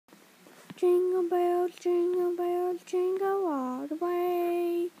jingle bells, jingle all the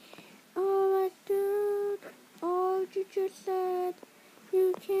way. All I do, all you just said,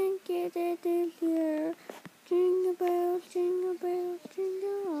 you can't get it this year. Jingle bells, jingle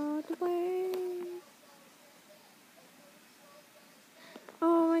all the way.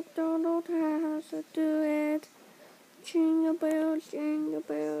 Oh, McDonald has to do it. Jingle bells, jingle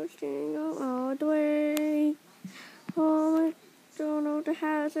all the way. Oh, McDonald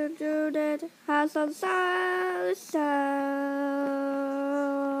has to do that. Has a salsa.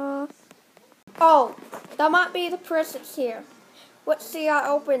 Oh, that might be the presents here. Let's see, I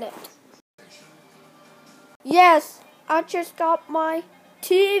open it. Yes, I just got my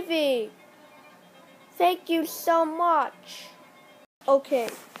TV. Thank you so much. Okay,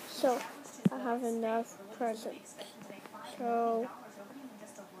 so I have enough presents. So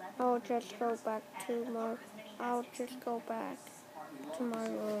I'll just go back to my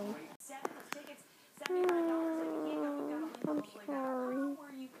room. I'm sorry.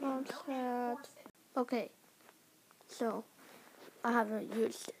 I'm sad. Okay, so I haven't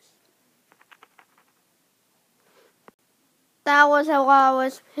used this. That was how I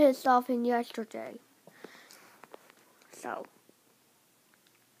was pissed off in yesterday. So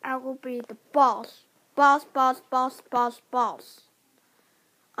I will be the boss. Boss.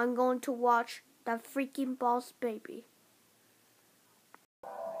 I'm going to watch that freaking Boss Baby.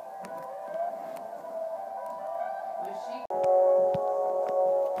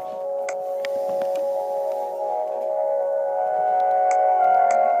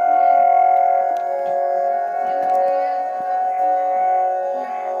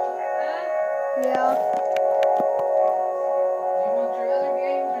 Yeah. Do you want your other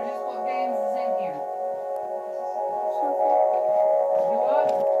games or just what games is in here? You what?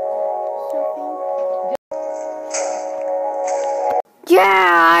 Yeah,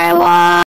 I